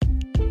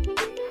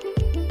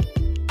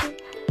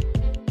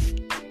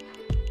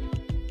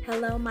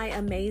Hello, my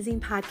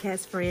amazing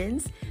podcast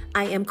friends.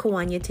 I am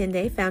Kawanya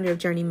Tende, founder of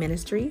Journey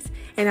Ministries,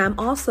 and I'm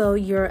also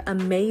your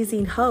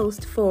amazing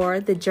host for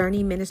the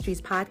Journey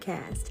Ministries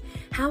podcast.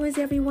 How is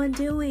everyone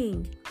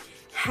doing?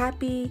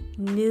 Happy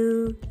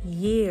New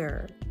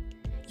Year.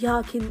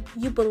 Y'all, can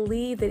you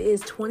believe that it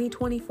is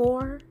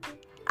 2024?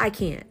 I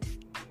can't.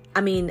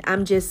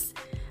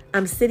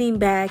 I'm sitting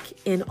back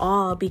in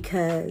awe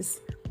because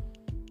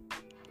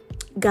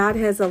God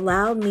has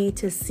allowed me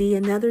to see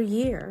another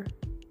year.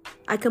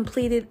 I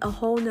completed a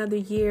whole nother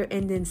year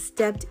and then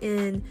stepped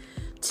in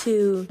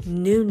to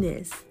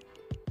newness,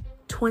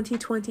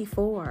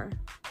 2024.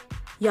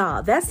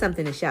 Y'all, that's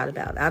something to shout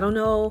about. I don't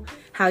know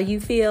how you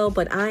feel,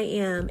 but I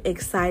am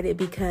excited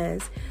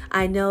because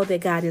I know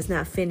that God is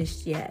not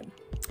finished yet.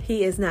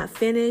 He is not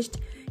finished.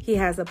 He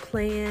has a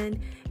plan,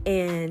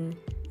 and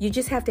you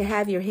just have to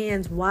have your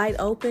hands wide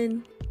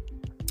open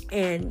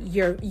and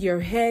your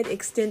head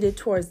extended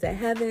towards the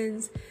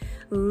heavens,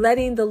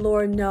 letting the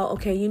Lord know,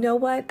 okay, you know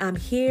what? I'm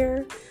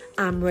here.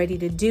 I'm ready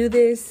to do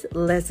this.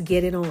 Let's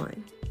get it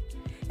on.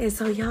 And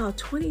so, y'all,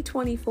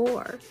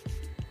 2024.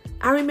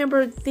 I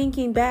remember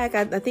thinking back,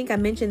 I think I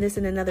mentioned this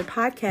in another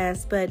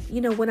podcast, but,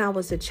 when I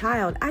was a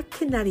child, I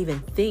could not even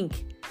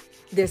think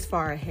this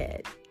far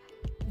ahead.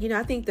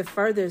 I think the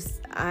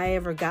furthest I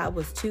ever got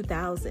was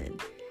 2000.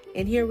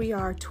 And here we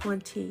are,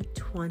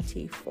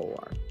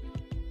 2024.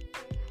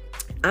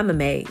 I'm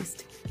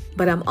amazed,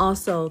 but I'm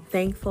also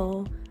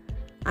thankful.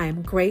 I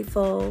am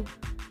grateful.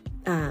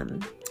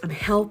 I'm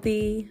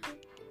healthy.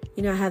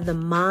 I have the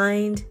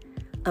mind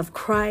of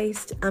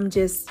Christ. I'm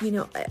just,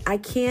 I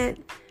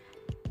can't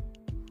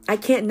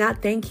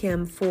not thank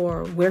him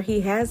for where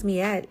he has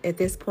me at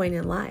this point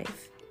in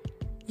life.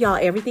 Y'all,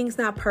 everything's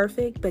not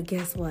perfect, but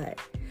guess what?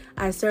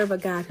 I serve a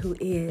God who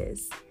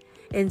is.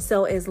 And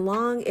so as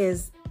long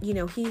as,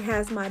 he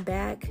has my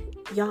back,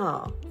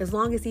 y'all, as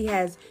long as he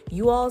has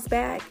you all's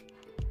back,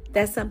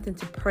 that's something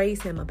to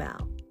praise him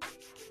about,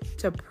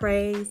 to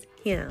praise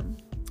him.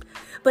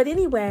 But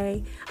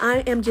anyway, I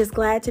am just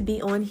glad to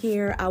be on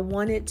here. I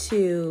wanted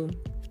to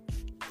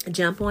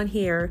jump on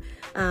here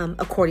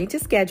according to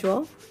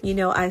schedule.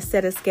 I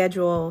set a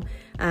schedule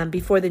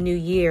before the new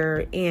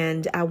year,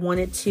 and I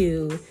wanted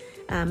to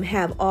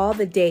have all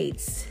the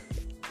dates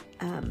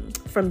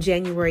from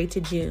January to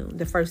June,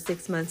 the first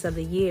 6 months of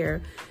the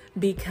year,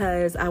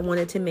 because I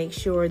wanted to make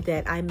sure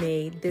that I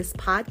made this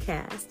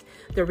podcast,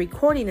 the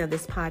recording of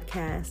this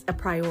podcast, a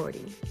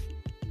priority.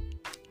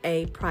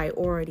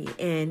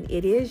 And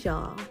it is,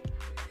 y'all.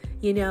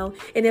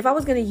 And if I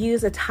was going to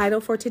use a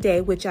title for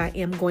today, which I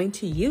am going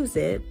to use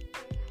it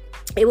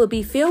would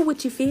be Feel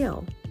What You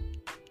Feel.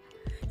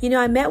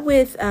 I met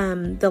with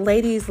the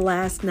ladies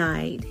last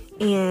night,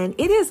 and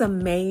it is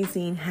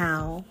amazing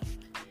how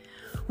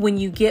when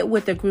you get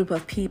with a group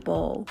of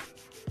people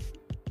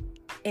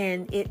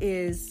and it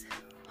is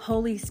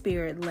Holy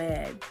Spirit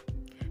led,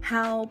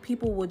 how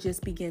people will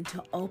just begin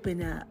to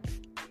open up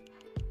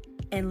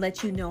and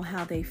let you know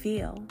how they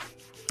feel.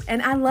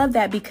 And I love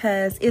that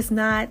because it's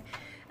not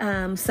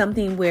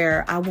something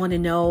where I want to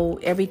know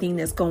everything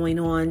that's going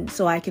on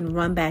so I can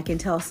run back and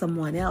tell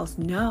someone else.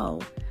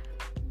 No,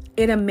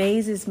 it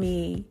amazes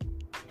me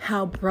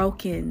how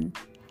broken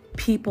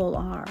people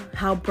are,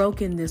 how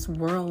broken this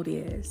world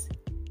is,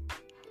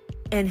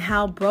 and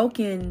how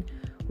broken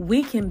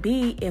we can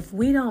be if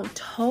we don't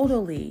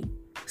totally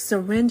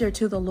surrender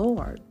to the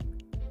Lord.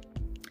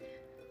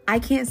 I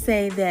can't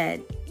say that,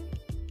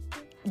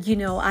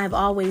 I've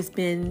always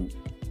been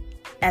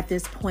at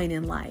this point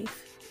in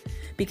life,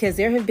 because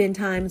there have been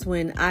times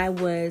when I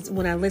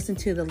listened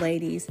to the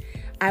ladies,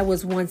 I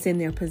was once in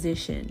their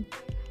position.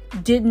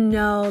 Didn't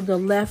know the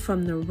left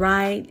from the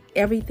right.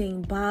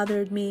 Everything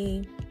bothered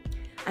me.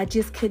 I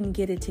just couldn't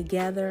get it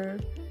together.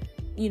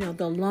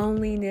 The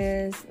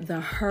loneliness, the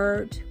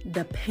hurt,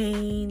 the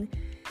pain,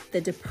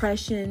 the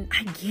depression.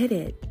 I get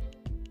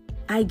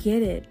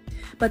it.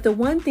 But the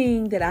one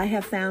thing that I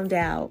have found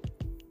out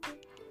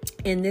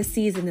in this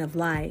season of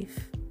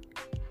life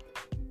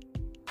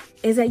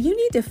is that you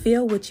need to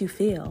feel what you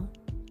feel.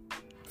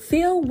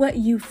 Feel what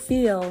you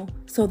feel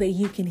so that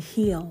you can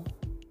heal.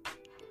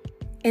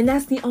 And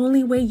that's the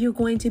only way you're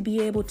going to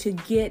be able to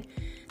get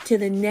to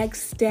the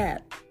next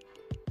step,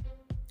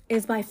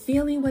 is by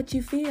feeling what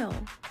you feel.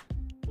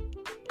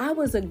 I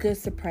was a good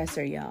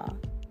suppressor, y'all.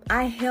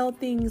 I held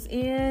things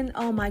in.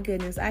 Oh my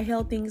goodness. I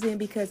held things in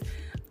because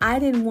I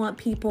didn't want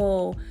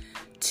people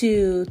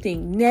to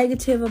think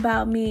negative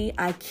about me.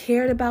 I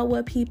cared about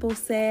what people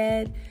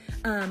said.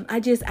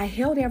 I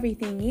held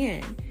everything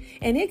in.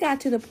 And it got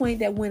to the point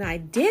that when I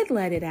did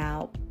let it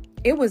out,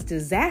 it was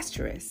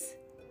disastrous.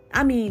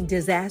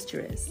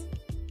 Disastrous.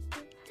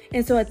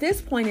 And so at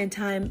this point in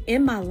time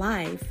in my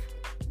life,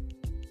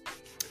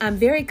 I'm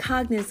very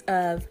cognizant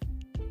of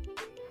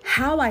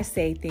how I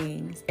say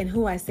things and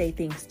who I say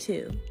things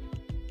to.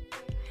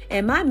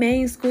 And my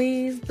main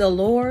squeeze, the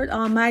Lord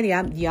Almighty,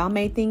 y'all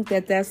may think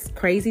that that's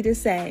crazy to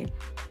say,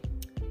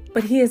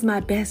 but he is my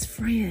best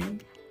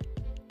friend.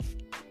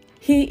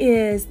 He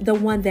is the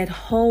one that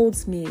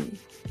holds me,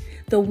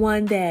 the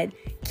one that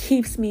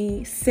keeps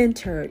me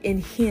centered in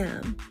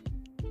Him,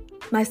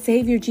 my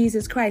Savior,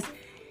 Jesus Christ,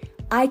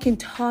 I can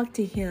talk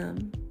to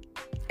Him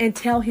and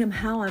tell Him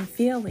how I'm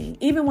feeling,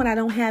 even when I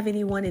don't have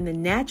anyone in the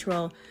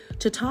natural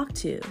to talk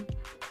to.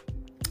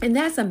 And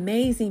that's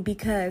amazing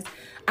because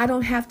I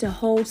don't have to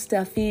hold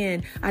stuff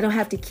in. I don't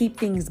have to keep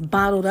things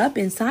bottled up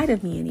inside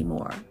of me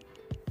anymore.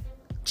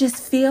 Just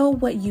feel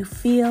what you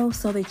feel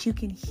so that you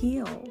can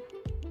heal.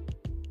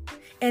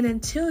 And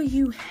until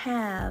you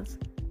have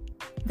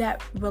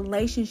that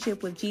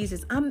relationship with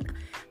Jesus,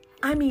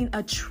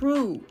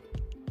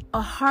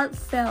 a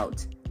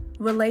heartfelt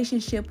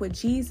relationship with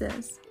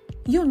Jesus,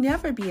 you'll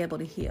never be able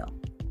to heal.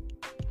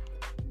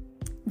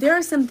 There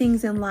are some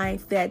things in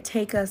life that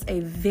take us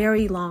a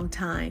very long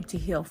time to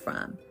heal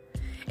from.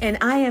 And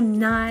I am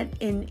not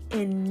in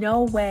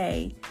no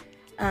way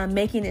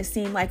making it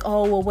seem like,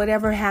 oh, well,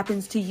 whatever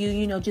happens to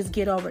you, just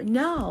get over it.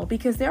 No,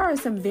 because there are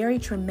some very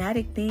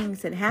traumatic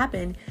things that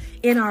happen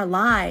in our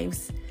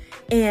lives.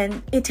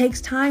 And it takes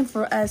time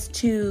for us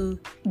to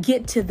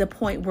get to the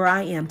point where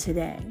I am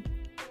today.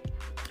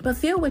 But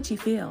feel what you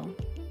feel.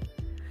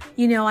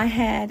 I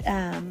had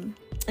an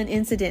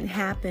incident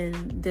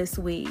happen this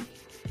week.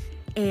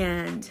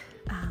 And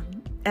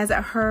as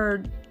I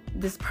heard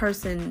this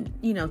person,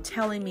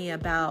 telling me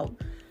about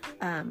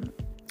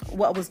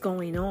what was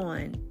going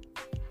on,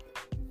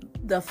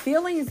 the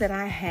feelings that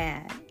I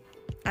had,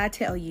 I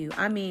tell you,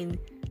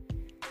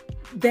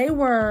 they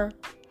were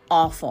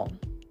awful.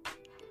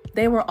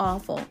 They were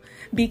awful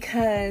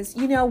because,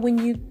 when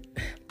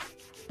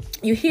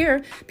you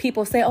hear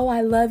people say, oh,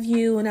 I love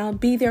you and I'll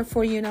be there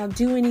for you and I'll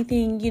do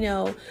anything,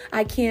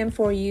 I can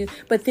for you.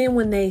 But then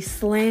when they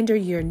slander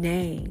your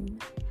name,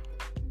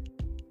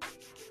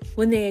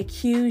 when they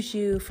accuse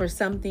you for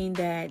something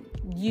that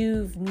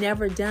you've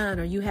never done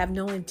or you have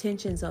no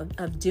intentions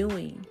of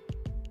doing,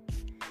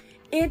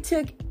 it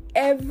took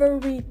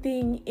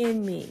everything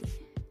in me.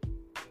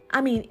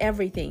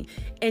 Everything.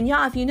 And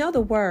y'all, if you know the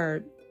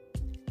word,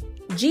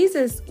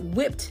 Jesus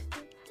whipped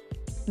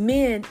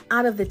men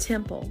out of the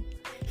temple.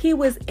 He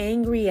was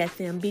angry at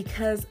them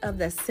because of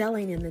the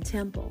selling in the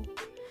temple.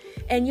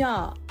 And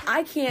y'all,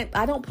 I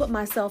don't put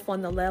myself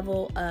on the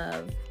level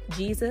of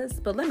Jesus,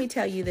 but let me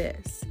tell you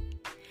this.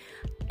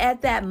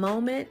 At that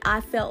moment,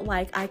 I felt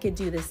like I could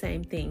do the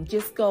same thing.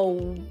 Just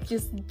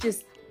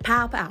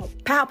pow, pow,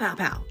 pow, pow,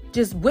 pow.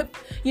 Just whip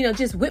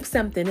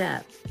something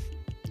up.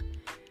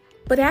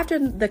 But after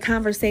the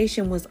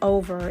conversation was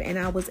over and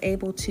I was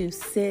able to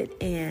sit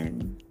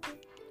and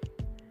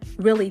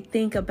really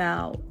think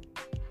about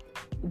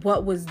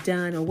what was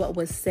done or what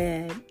was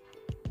said,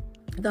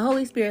 the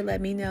Holy Spirit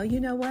let me know, you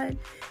know what?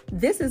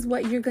 This is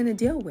what you're going to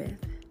deal with.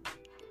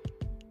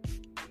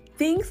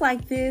 Things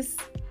like this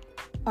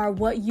are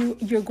what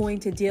you're going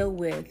to deal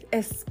with,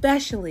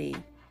 especially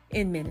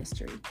in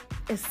ministry.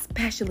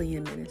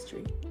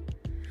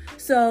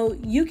 So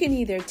you can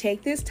either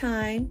take this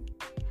time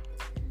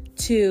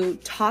to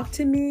talk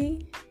to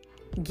me,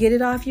 get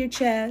it off your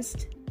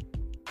chest,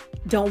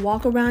 don't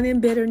walk around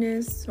in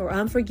bitterness or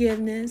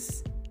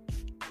unforgiveness,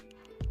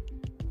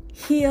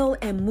 heal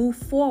and move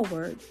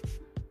forward,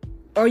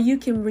 or you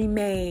can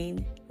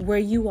remain where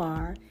you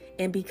are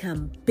and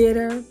become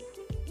bitter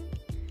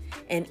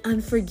and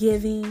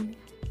unforgiving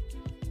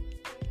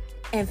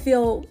and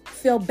feel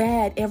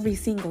bad every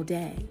single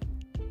day.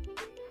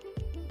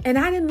 And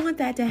I didn't want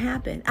that to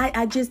happen.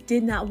 I just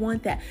did not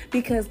want that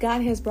because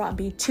God has brought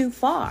me too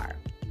far.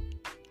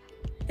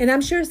 And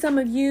I'm sure some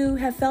of you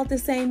have felt the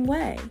same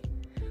way.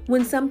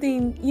 When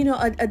something,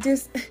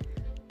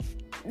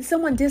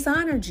 someone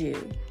dishonored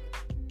you.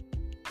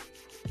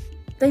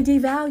 They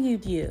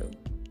devalued you.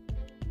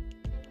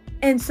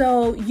 And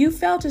so you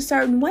felt a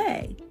certain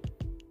way.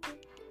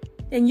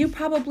 And you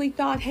probably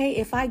thought, hey,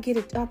 if I get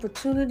an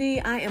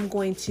opportunity, I am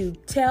going to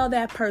tell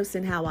that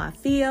person how I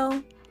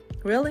feel.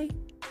 Really?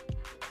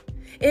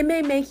 It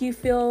may make you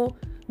feel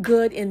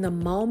good in the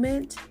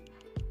moment,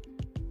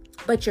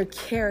 but your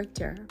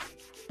character.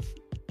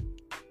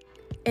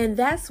 And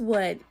that's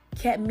what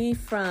kept me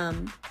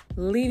from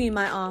leaving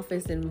my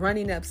office and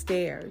running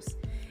upstairs,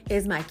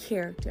 is my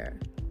character.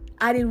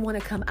 I didn't want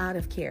to come out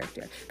of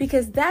character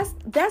because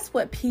that's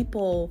what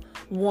people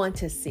want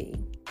to see.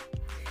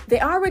 They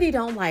already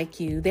don't like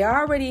you. They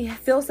already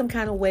feel some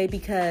kind of way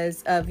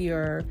because of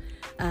your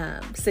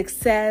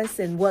success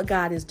and what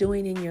God is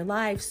doing in your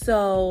life.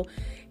 So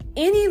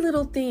any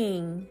little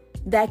thing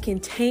that can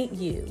taint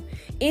you,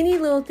 any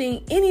little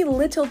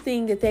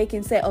thing that they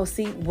can say, oh,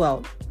 see,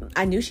 well,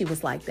 I knew she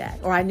was like that,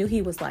 or I knew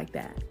he was like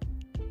that.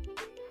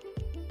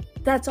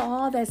 That's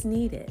all that's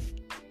needed.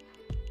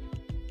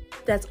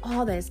 That's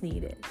all that's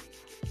needed.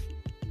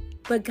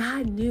 But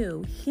God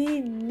knew, He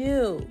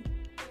knew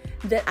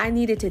that I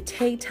needed to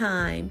take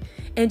time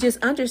and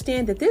just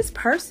understand that this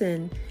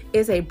person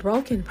is a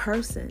broken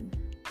person.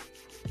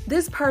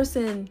 This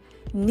person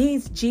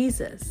needs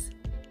Jesus.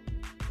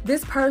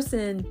 This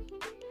person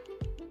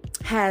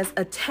has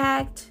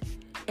attacked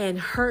and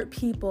hurt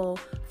people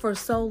for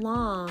so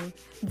long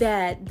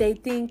that they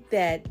think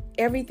that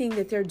everything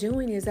that they're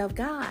doing is of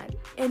God,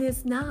 and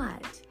it's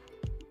not.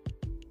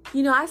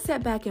 I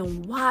sat back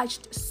and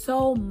watched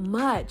so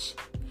much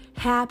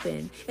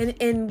happen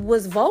and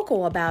was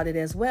vocal about it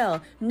as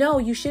well. No,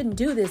 you shouldn't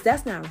do this.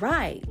 That's not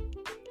right.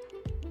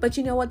 But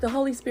you know what? The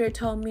Holy Spirit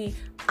told me,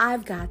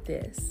 I've got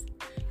this.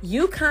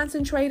 You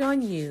concentrate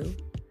on you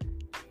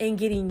and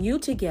getting you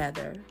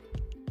together.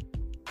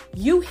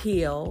 You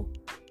heal.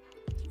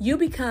 You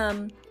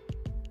become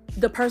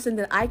the person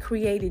that I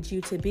created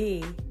you to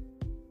be.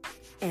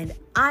 And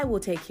I will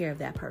take care of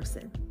that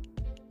person.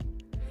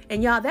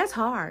 And y'all, that's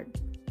hard.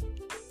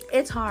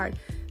 It's hard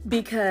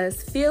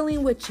because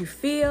feeling what you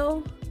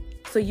feel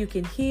so you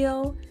can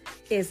heal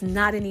is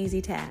not an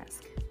easy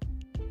task.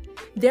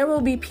 There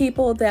will be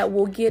people that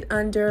will get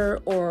under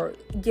or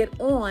get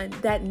on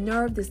that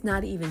nerve that's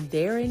not even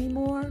there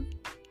anymore.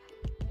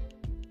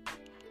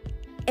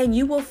 And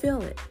you will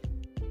feel it.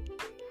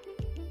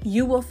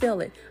 You will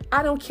feel it.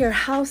 I don't care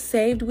how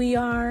saved we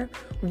are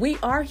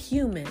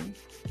human.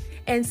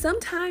 And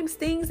sometimes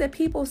things that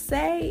people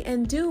say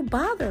and do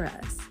bother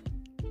us.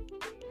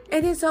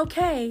 And it's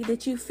okay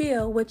that you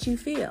feel what you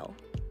feel.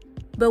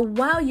 But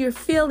while you're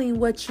feeling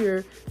what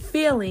you're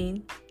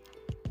feeling,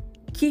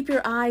 keep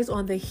your eyes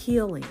on the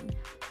healing.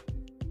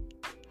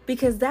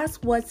 Because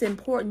that's what's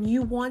important.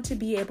 You want to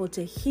be able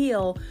to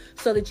heal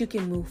so that you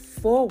can move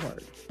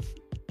forward.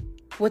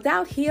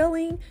 Without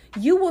healing,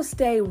 you will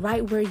stay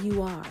right where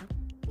you are.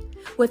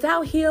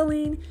 Without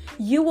healing,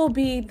 you will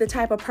be the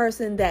type of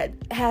person that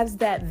has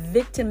that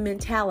victim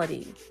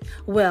mentality.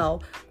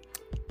 Well,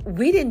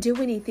 we didn't do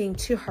anything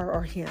to her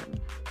or him.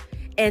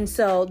 And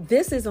so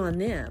this is on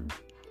them.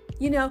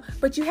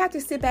 But you have to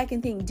sit back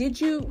and think,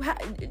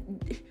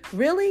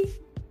 really?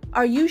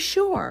 Are you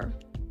sure?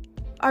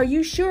 Are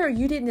you sure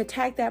you didn't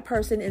attack that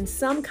person in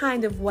some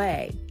kind of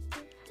way?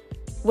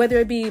 Whether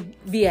it be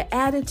via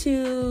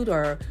attitude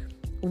or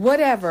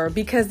whatever,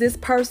 because this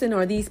person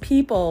or these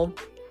people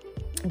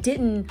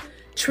didn't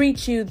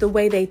treat you the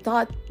way they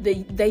thought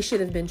they should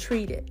have been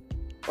treated,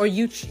 or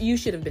you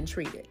should have been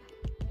treated.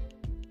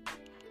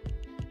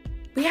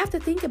 We have to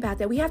think about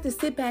that. We have to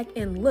sit back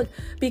and look,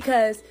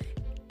 because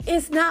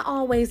it's not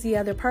always the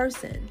other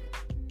person.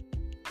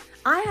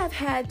 I have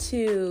had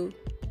to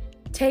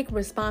take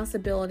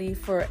responsibility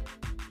for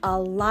a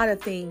lot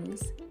of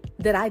things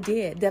that I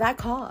did, that I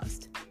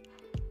caused.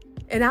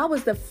 And I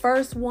was the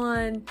first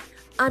one.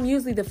 I'm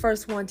usually the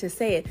first one to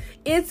say it.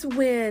 It's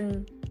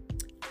when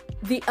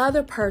the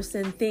other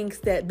person thinks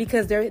that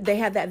because they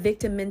have that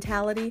victim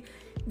mentality,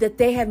 that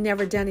they have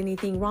never done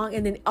anything wrong,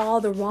 and then all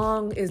the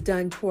wrong is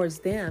done towards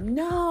them.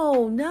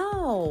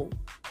 No.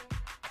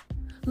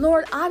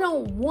 Lord, I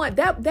don't want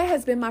that. That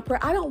has been my prayer.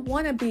 I don't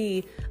want to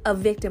be a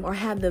victim or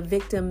have the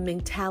victim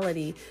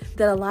mentality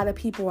that a lot of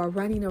people are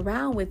running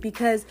around with,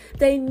 because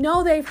they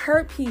know they've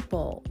hurt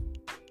people.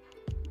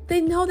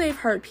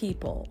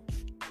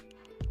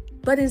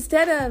 But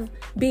instead of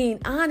being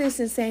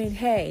honest and saying,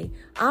 hey,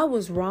 I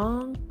was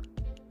wrong,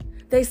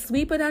 they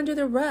sweep it under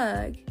the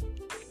rug,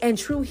 and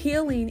true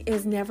healing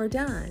is never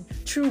done.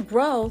 True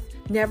growth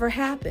never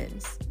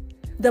happens.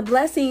 The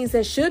blessings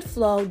that should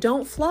flow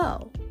don't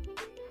flow,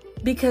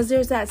 because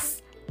there's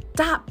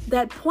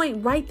that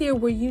point right there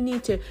where you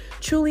need to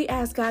truly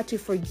ask God to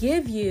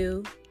forgive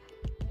you,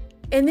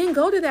 and then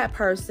go to that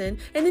person.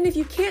 And then if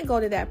you can't go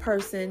to that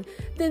person,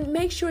 then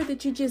make sure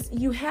that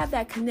you have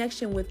that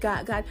connection with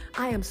God. God,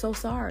 I am so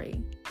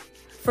sorry.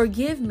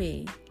 Forgive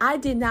me. I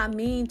did not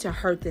mean to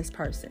hurt this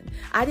person.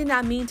 I did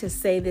not mean to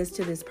say this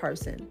to this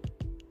person.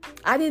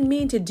 I didn't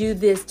mean to do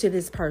this to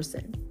this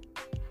person.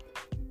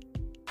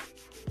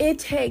 It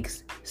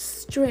takes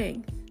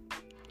strength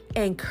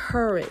and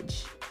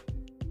courage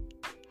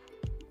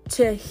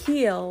to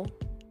heal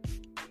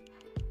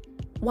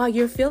while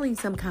you're feeling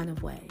some kind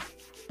of way.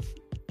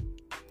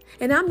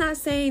 And I'm not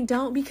saying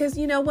don't, because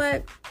you know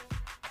what?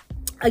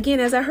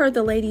 Again, as I heard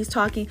the ladies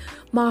talking,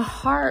 my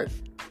heart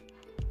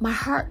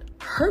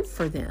hurt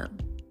for them,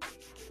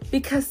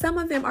 because some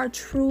of them are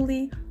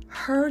truly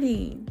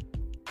hurting.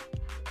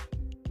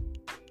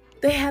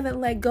 They haven't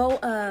let go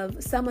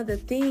of some of the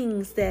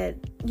things that,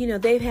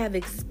 they have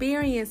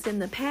experienced in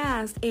the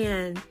past,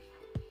 and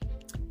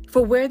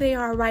for where they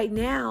are right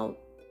now,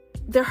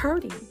 they're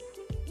hurting.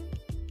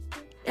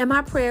 And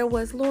my prayer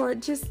was,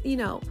 Lord, just,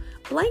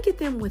 blanket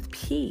them with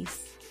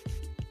peace.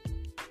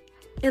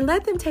 And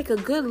let them take a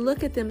good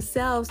look at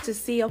themselves to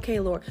see,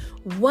 okay, Lord,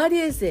 what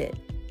is it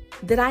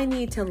that I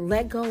need to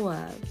let go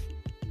of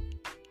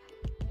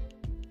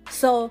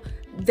so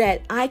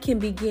that I can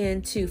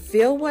begin to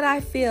feel what I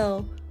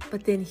feel,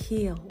 but then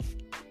heal.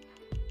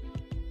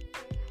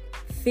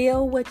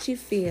 Feel what you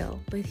feel,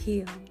 but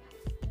heal.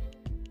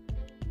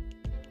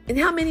 And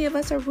how many of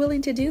us are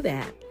willing to do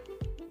that?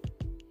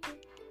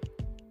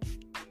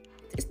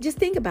 Just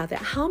think about that.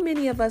 How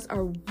many of us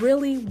are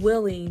really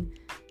willing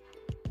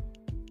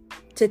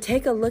to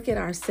take a look at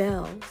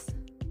ourselves?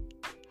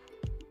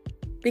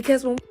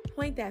 Because when we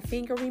point that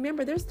finger,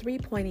 remember, there's 3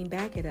 pointing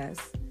back at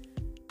us.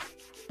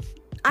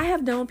 I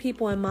have known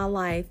people in my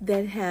life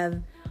that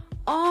have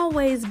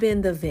always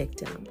been the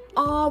victim.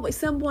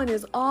 Someone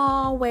is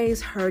always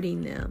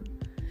hurting them.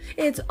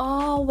 It's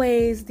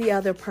always the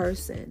other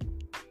person.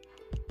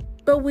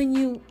 But when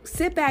you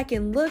sit back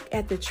and look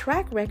at the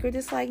track record,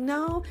 it's like,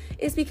 no,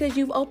 it's because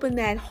you've opened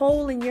that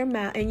hole in your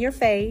mouth, in your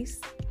face.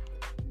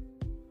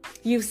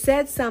 You've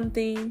said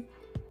something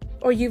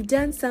or you've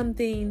done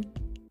something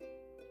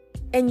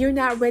and you're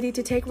not ready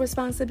to take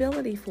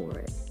responsibility for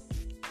it.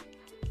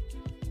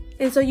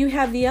 And so you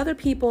have the other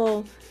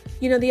people,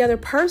 the other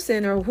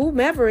person or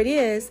whomever it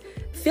is,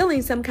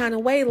 feeling some kind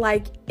of way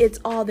like it's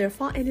all their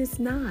fault, and it's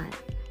not.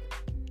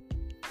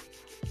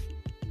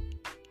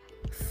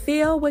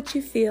 Feel what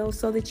you feel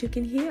so that you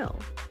can heal.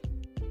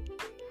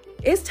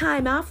 It's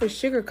time out for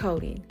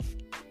sugarcoating.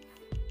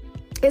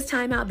 It's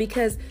time out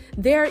because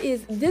there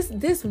is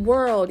this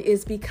world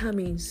is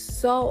becoming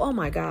so, oh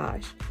my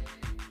gosh,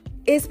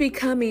 it's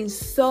becoming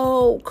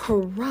so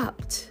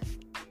corrupt.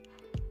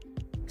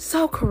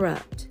 So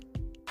corrupt.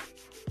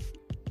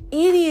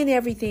 Any and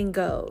everything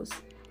goes.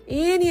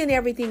 Any and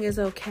everything is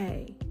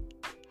okay.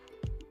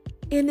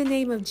 In the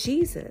name of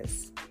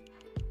Jesus.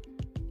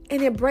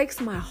 And it breaks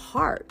my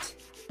heart.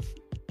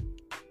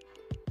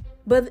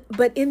 But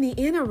in the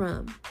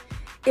interim,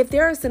 if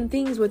there are some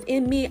things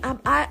within me,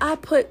 I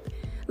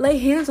lay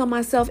hands on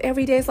myself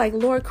every day. It's like,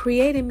 Lord,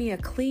 create in me a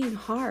clean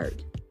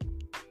heart.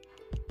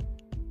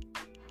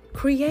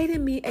 Create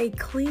in me a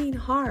clean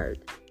heart.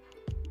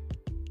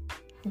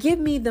 Give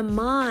me the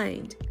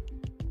mind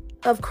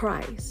of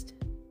Christ.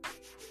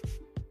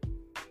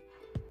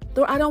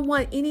 Lord, I don't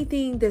want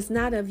anything that's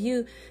not of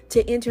you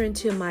to enter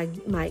into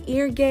my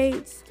ear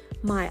gates,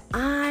 my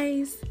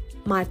eyes,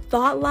 my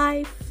thought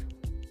life.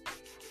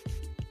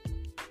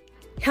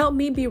 Help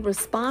me be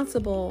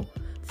responsible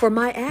for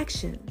my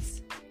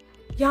actions.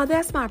 Y'all,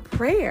 that's my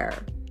prayer.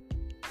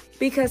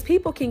 Because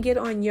people can get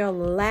on your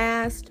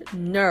last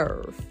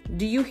nerve.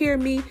 Do you hear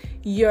me?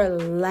 Your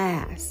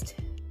last.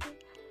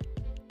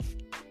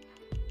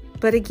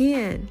 But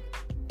again,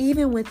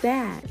 even with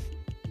that,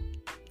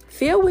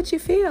 feel what you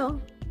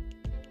feel,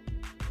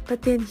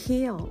 but then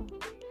heal.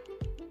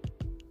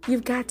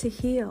 You've got to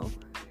heal.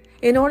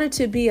 In order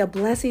to be a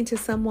blessing to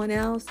someone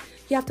else,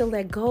 you have to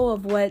let go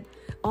of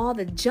all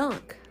the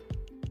junk.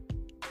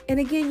 And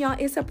again, y'all,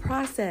 it's a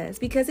process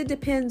because it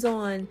depends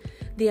on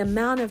the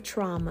amount of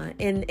trauma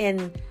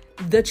and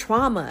the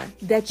trauma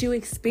that you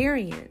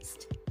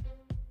experienced.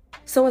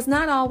 So it's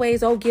not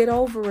always, oh, get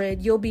over it,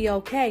 you'll be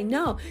okay.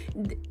 No,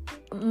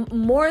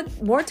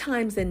 more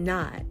times than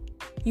not,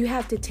 you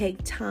have to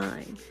take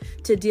time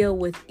to deal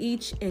with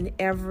each and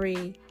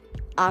every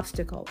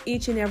obstacle,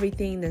 each and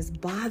everything that's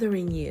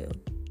bothering you,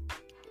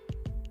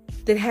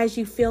 that has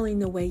you feeling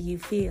the way you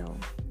feel.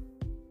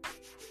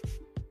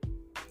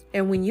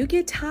 And when you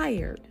get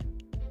tired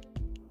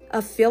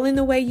of feeling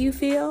the way you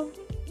feel,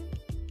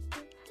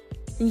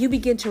 and you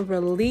begin to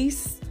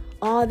release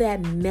all that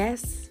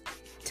mess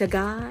to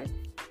God,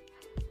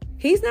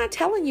 He's not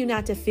telling you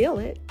not to feel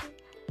it.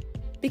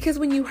 Because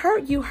when you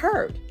hurt, you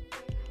hurt.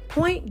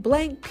 Point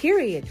blank,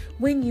 period.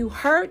 When you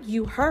hurt,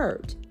 you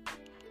hurt.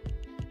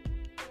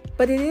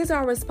 But it is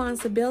our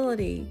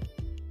responsibility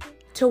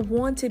to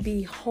want to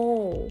be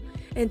whole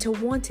and to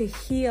want to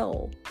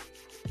heal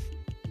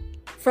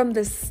from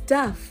the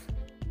stuff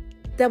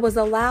that was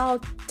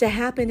allowed to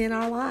happen in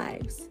our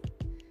lives.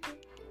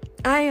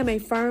 I am a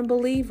firm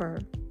believer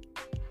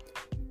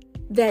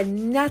that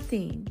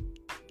nothing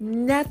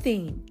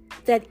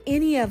that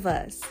any of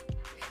us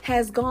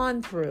has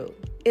gone through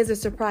is a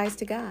surprise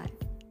to God.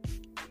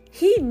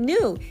 He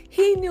knew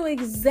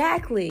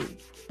exactly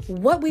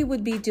what we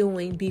would be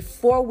doing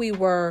before we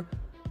were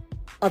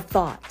a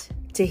thought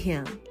to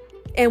Him.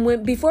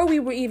 And before we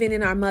were even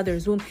in our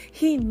mother's womb,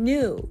 He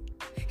knew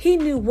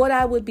what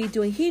I would be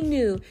doing. He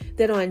knew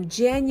that on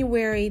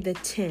January the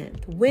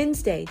 10th,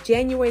 Wednesday,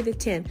 January the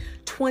 10th,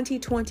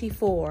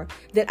 2024,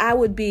 that I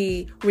would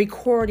be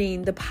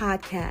recording the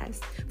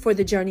podcast for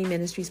the Journey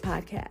Ministries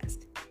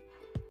podcast.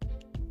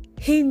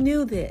 He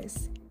knew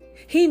this.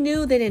 He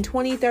knew that in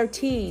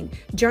 2013,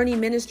 Journey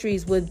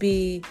Ministries would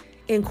be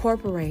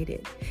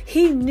incorporated.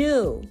 He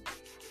knew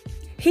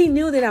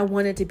that I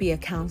wanted to be a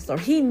counselor.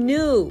 He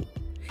knew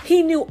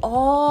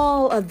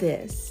all of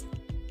this.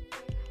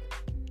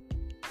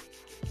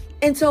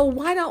 And so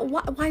why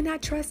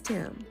not trust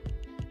Him?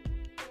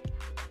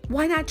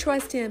 Why not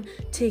trust Him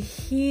to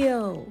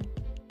heal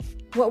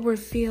what we're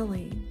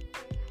feeling?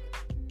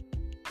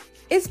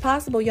 It's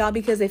possible, y'all,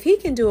 because if He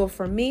can do it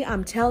for me,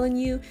 I'm telling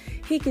you,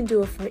 He can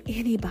do it for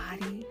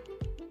anybody.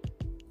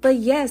 But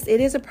yes, it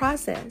is a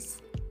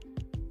process.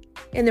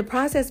 And the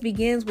process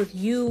begins with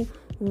you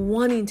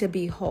wanting to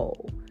be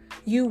whole,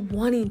 you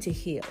wanting to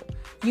heal,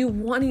 you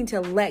wanting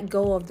to let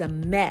go of the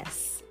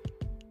mess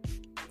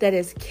that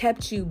has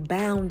kept you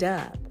bound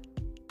up.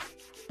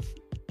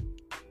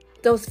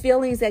 Those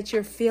feelings that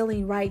you're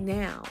feeling right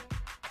now.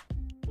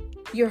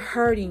 You're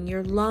hurting,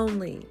 you're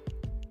lonely.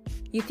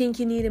 You think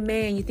you need a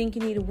man, you think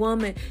you need a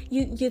woman.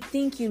 You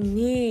think you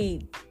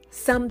need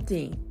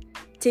something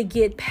to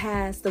get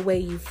past the way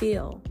you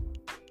feel.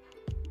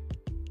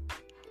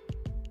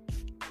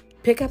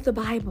 Pick up the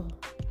Bible.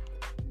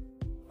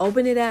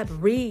 Open it up,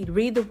 read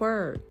the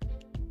word.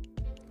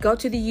 Go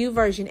to the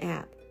YouVersion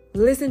app.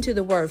 Listen to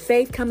the word.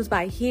 Faith comes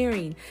by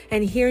hearing,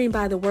 and hearing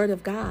by the word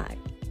of God.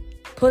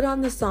 Put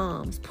on the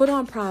Psalms, put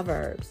on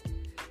Proverbs,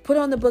 put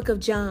on the book of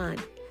John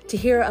to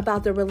hear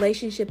about the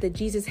relationship that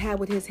Jesus had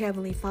with his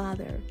heavenly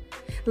Father.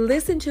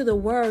 Listen to the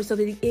word so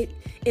that it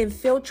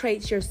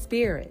infiltrates your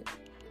spirit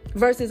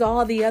versus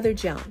all the other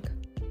junk.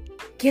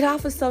 Get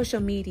off of social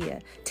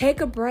media.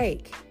 Take a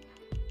break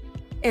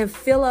and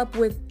fill up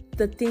with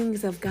the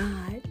things of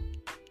God.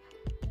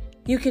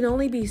 You can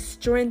only be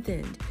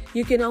strengthened.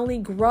 You can only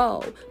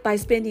grow by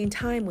spending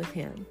time with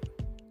him.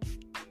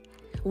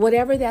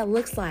 Whatever that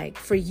looks like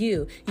for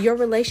you, your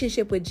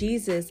relationship with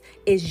Jesus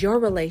is your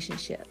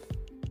relationship.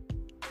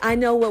 I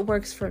know what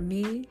works for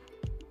me.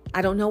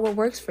 I don't know what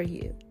works for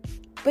you.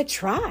 But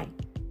try.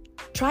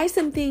 Try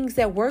some things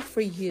that work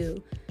for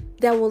you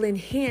that will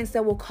enhance,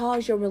 that will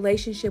cause your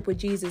relationship with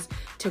Jesus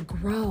to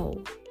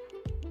grow.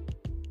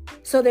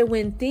 So that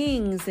when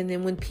things and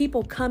then when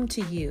people come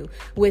to you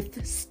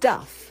with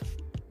stuff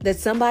that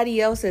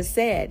somebody else has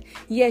said,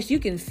 yes, you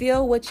can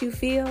feel what you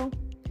feel,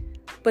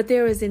 but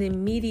there is an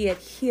immediate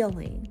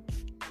healing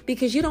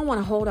because you don't want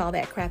to hold all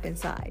that crap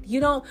inside. You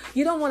don't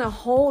want to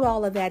hold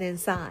all of that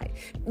inside,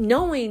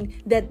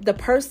 knowing that the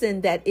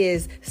person that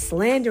is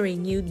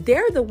slandering you,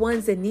 they're the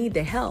ones that need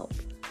the help.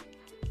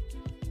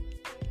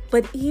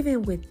 But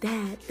even with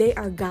that, they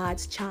are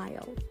God's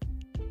child.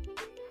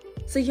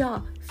 So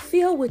y'all,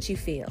 feel what you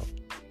feel.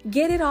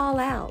 Get it all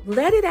out.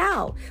 Let it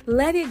out.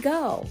 Let it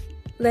go.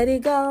 Let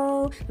it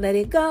go. Let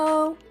it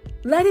go.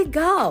 Let it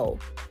go.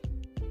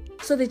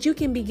 So that you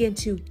can begin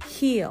to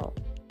heal.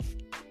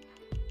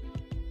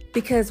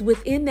 Because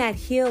within that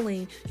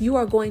healing, you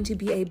are going to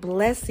be a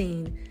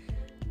blessing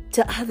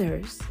to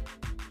others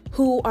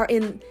who are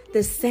in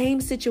the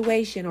same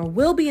situation or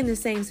will be in the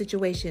same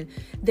situation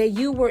that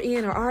you were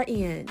in or are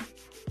in.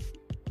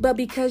 But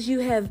because you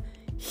have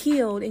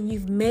healed and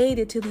you've made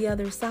it to the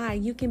other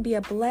side, you can be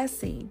a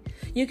blessing.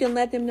 You can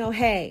let them know,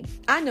 hey,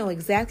 I know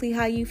exactly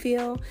how you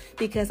feel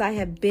because I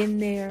have been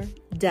there,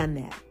 done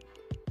that.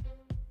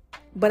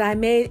 But I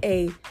made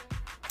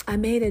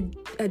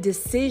a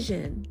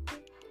decision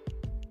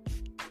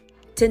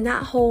to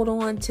not hold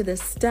on to the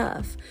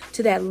stuff,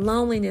 to that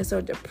loneliness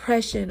or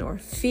depression or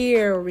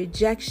fear or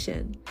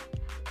rejection.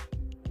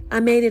 I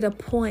made it a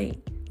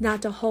point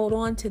not to hold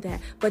on to that,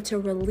 but to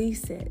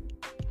release it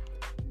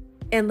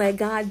and let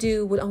God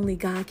do what only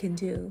God can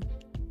do.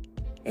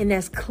 And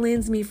that's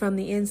cleanse me from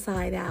the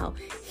inside out,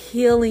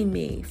 healing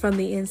me from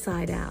the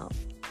inside out.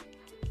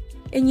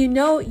 And you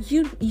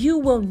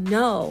will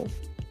know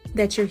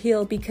that you're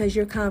healed because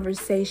your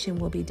conversation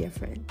will be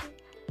different.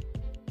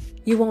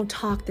 You won't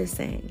talk the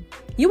same.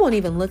 You won't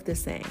even look the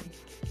same.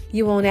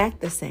 You won't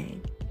act the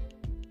same.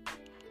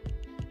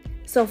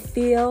 So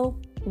feel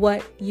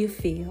what you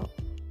feel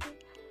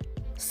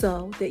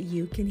so that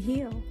you can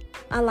heal.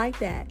 I like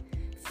that.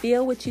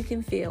 Feel what you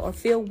can feel, or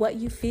feel what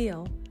you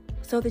feel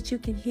so that you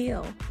can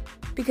heal.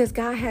 Because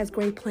God has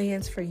great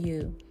plans for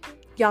you.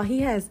 Y'all, He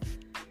has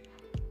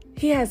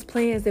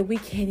plans that we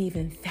can't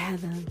even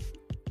fathom.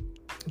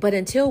 But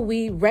until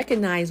we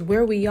recognize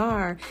where we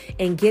are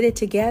and get it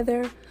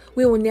together,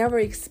 we will never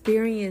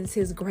experience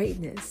His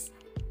greatness.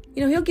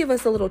 You know, He'll give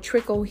us a little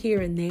trickle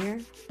here and there,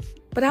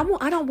 but I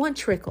don't want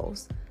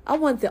trickles. I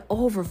want the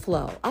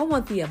overflow. I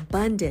want the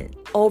abundant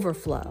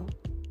overflow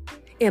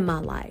in my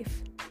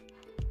life.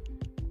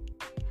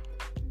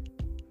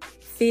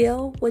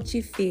 Feel what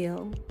you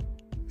feel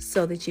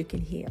so that you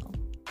can heal.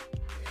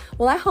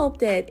 Well, I hope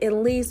that at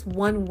least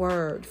one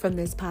word from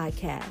this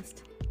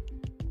podcast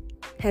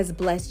has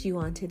blessed you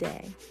on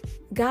today.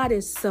 God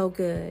is so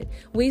good.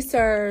 We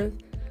serve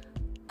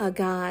a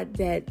God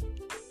that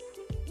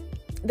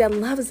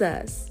loves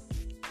us.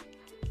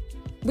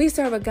 We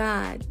serve a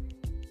God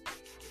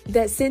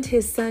that sent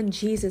His Son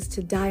Jesus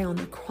to die on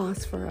the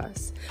cross for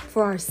us,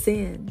 for our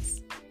sins.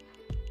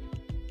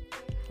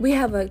 We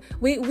have a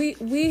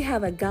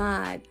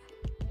God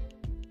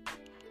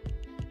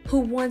who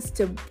wants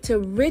to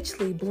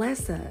richly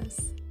bless us.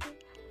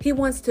 He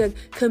wants to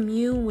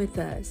commune with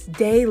us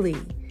daily.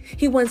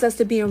 He wants us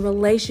to be in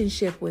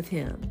relationship with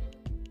Him.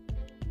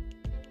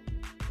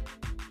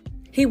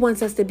 He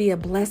wants us to be a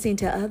blessing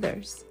to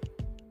others.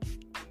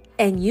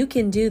 And you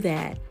can do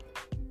that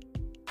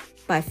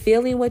by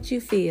feeling what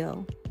you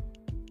feel,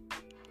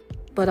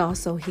 but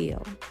also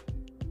heal.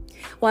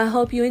 Well, I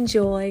hope you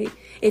enjoyed.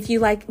 If you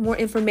like more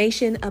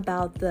information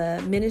about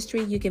the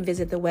ministry, you can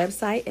visit the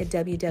website at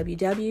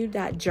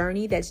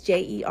www.journey, that's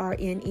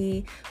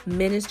JERNE,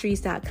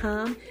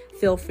 ministries.com.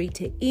 Feel free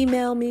to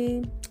email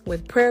me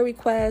with prayer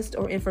requests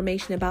or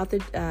information about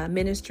the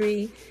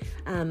ministry.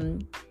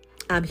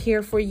 I'm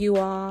here for you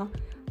all.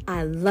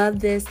 I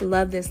love this. And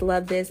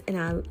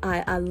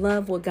I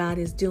love what God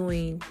is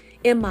doing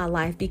in my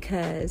life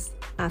because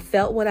I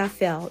felt what I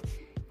felt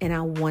and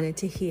I wanted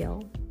to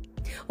heal.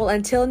 Well,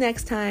 until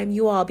next time,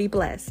 you all be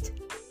blessed.